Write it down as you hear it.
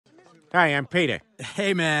Hi, I'm Peter.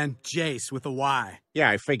 Hey, man, Jace with a Y. Yeah,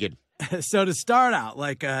 I figured. So to start out,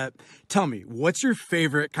 tell me, what's your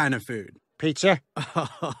favorite kind of food? Pizza?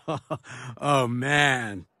 Oh,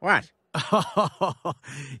 man. What?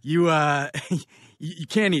 You, you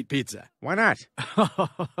can't eat pizza. Why not?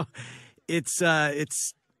 It's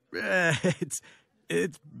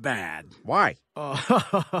bad. Why?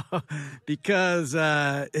 Because,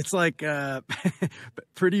 it's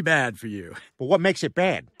pretty bad for you. But what makes it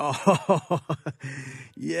bad? Oh,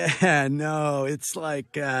 yeah, no, it's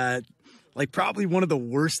probably one of the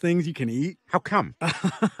worst things you can eat. How come?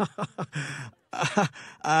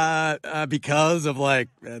 Because of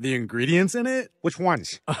the ingredients in it. Which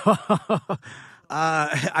ones?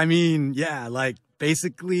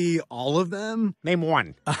 Basically all of them. Name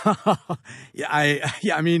one.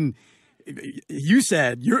 You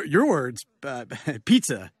said your words,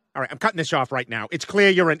 pizza. All right, I'm cutting this off right now. It's clear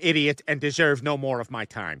you're an idiot and deserve no more of my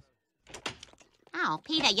time. Oh,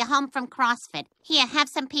 Peter, you're home from CrossFit. Here, have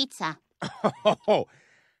some pizza. Oh,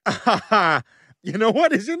 you know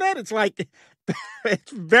what? Isn't that?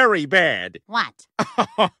 It's very bad. What?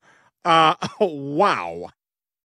 Wow.